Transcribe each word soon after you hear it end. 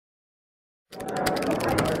What's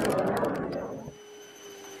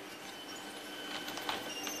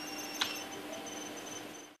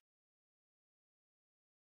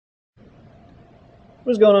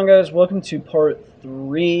going on, guys? Welcome to part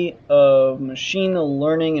 3 of machine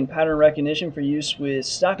learning and pattern recognition for use with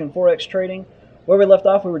stock and forex trading. Where we left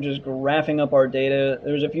off, we were just graphing up our data.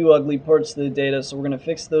 There's a few ugly parts to the data, so we're going to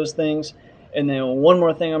fix those things. And then one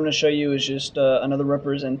more thing I'm going to show you is just another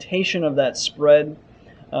representation of that spread.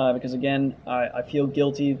 Because again, I feel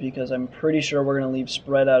guilty because I'm pretty sure we're going to leave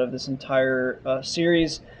spread out of this entire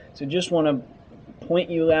series. So just want to point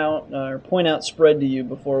out spread to you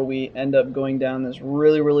before we end up going down this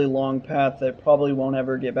really long path that probably won't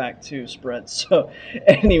ever get back to spread. So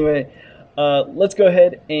anyway, let's go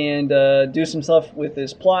ahead and do some stuff with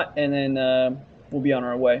this plot, and then we'll be on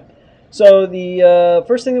our way. So the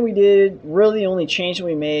first thing that we did, really the only change that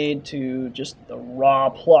we made to just the raw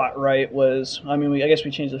plot, right, was, I guess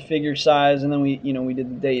we changed the figure size, and then we did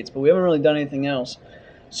the dates, but we haven't really done anything else.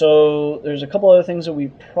 So there's a couple other things that we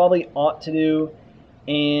probably ought to do.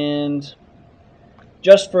 And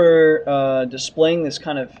just for displaying this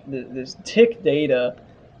kind of this tick data,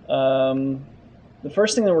 the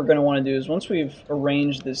first thing that we're going to want to do is, once we've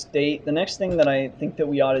arranged this date, the next thing that I think that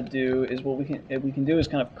we ought to do is what we can do is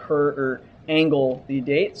kind of curve or angle the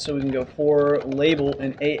date. So we can go for label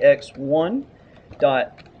in ax1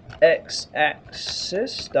 dot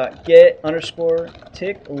x-axis dot get underscore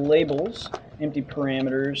tick labels empty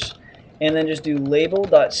parameters, and then just do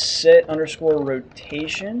label.set underscore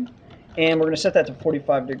rotation, and we're going to set that to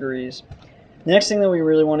 45 degrees. The next thing that we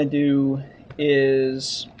really want to do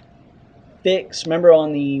is fix, remember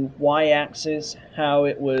on the y-axis how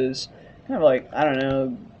it was kind of like, I don't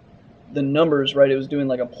know, the numbers, right? It was doing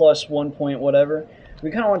like a plus 1 point whatever. We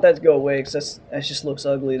kind of want that to go away because that just looks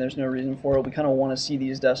ugly and there's no reason for it. We kind of want to see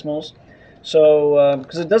these decimals. So,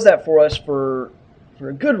 because it does that for us for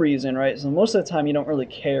a good reason, right? So most of the time you don't really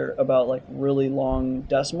care about like really long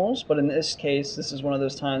decimals, but in this case, this is one of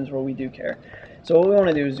those times where we do care. So what we want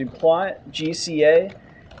to do is do plot GCA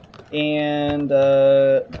and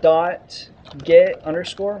dot get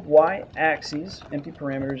underscore y axes empty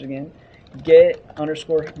parameters again, get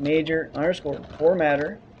underscore major underscore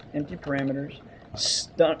formatter empty parameters,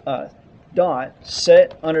 dot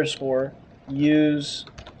set underscore use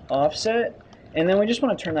offset. And then we just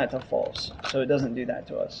want to turn that to false, so it doesn't do that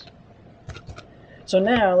to us. So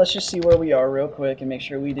now let's just see where we are real quick and make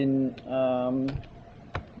sure we didn't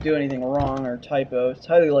do anything wrong or typo. It's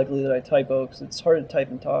highly likely that I typo because it's hard to type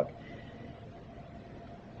and talk.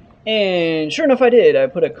 And sure enough, I did. I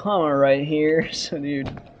put a comma right here. So do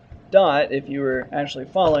dot, if you were actually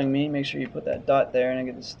following me, make sure you put that dot there, and I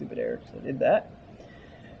get this stupid error because I did that.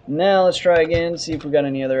 Now let's try again, see if we got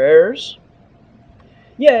any other errors.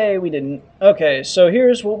 Yay, we didn't. Okay, so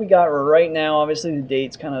here's what we got right now. Obviously the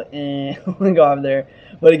date's kind of go off there.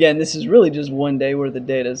 But again, this is really just one day worth of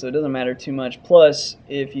data, so it doesn't matter too much. Plus,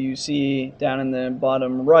 if you see down in the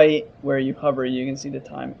bottom right where you hover, you can see the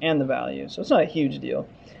time and the value. So it's not a huge deal.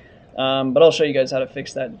 But I'll show you guys how to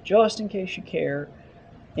fix that just in case you care.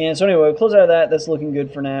 And so anyway, we'll close out of that. That's looking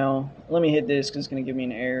good for now. Let me hit this because it's going to give me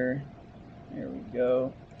an error. There we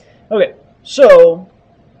go. Okay, so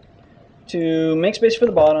to make space for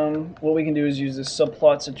the bottom, what we can do is use this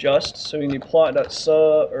subplots adjust. So we can do subplots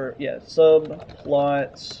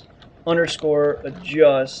underscore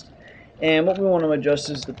adjust. And what we want to adjust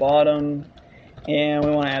is the bottom, and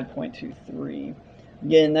we want to add 0.23.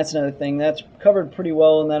 Again, that's another thing that's covered pretty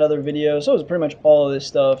well in that other video. So it's pretty much all of this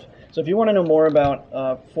stuff. So if you want to know more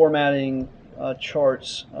about formatting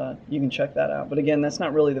charts, you can check that out. But again, that's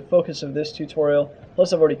not really the focus of this tutorial.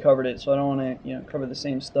 Plus, I've already covered it, so I don't want to cover the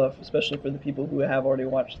same stuff, especially for the people who have already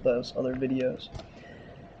watched those other videos.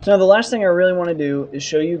 So now the last thing I really want to do is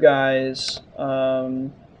show you guys a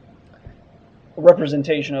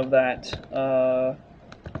representation of that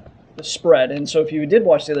the spread. And so if you did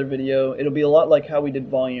watch the other video, it'll be a lot like how we did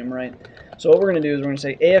volume, right? So what we're going to do is we're going to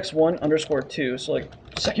say ax1 underscore 2, so like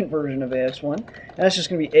second version of ax1, and that's just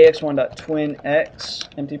going to be ax1.twinx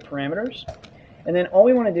empty parameters. And then all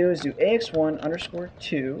we want to do is do ax1 underscore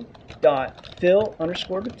 2 dot fill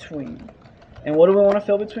underscore between. And what do we want to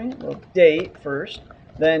fill between? Well, date first,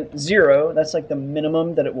 then 0, that's like the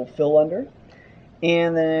minimum that it will fill under,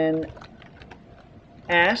 and then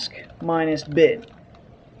ask minus bid.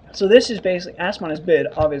 So this is basically ask minus bid.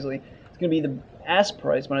 Obviously, it's going to be the ask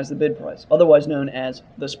price minus the bid price, otherwise known as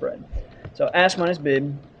the spread. So ask minus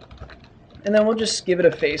bid, and then we'll just give it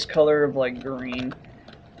a face color of like green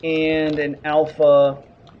and an alpha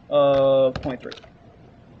of 0.3.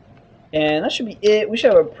 And that should be it. We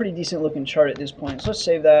should have a pretty decent looking chart at this point. So let's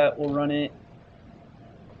save that. We'll run it.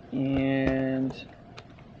 And and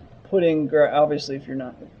put in, obviously if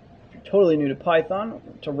you're totally new to Python,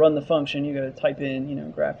 to run the function you got to type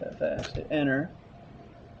in, graphfs, hit enter.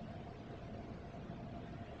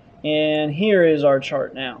 And here is our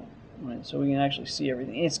chart now. Right, so we can actually see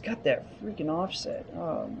everything. It's got that freaking offset.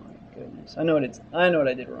 Oh my goodness. I know what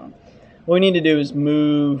I did wrong. What we need to do is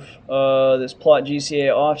move this plot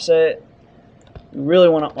GCA offset. We really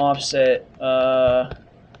want to offset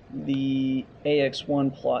the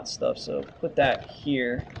AX1 plot stuff, so put that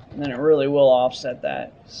here, and then it really will offset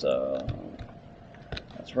that. So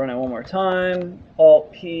let's run it one more time.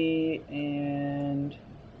 Alt P, and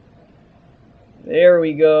there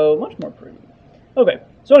we go. Much more pretty. Okay,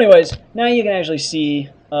 so anyways, now you can actually see,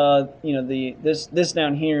 this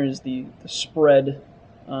down here is the spread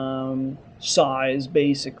size,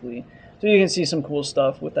 basically. So you can see some cool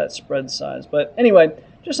stuff with that spread size. But anyway,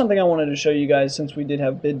 just something I wanted to show you guys, since we did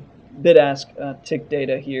have bid-ask tick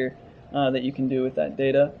data here that you can do with that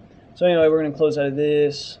data. So anyway, we're going to close out of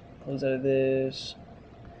this, close out of this.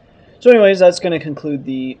 So anyways, that's going to conclude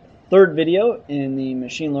the third video in the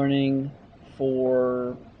machine learning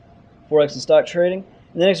for Forex and stock trading.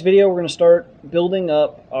 In the next video, we're going to start building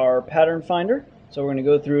up our pattern finder. So we're going to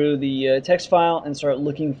go through the text file and start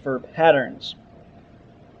looking for patterns.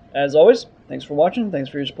 As always, thanks for watching, thanks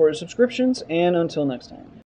for your support and subscriptions, and until next time.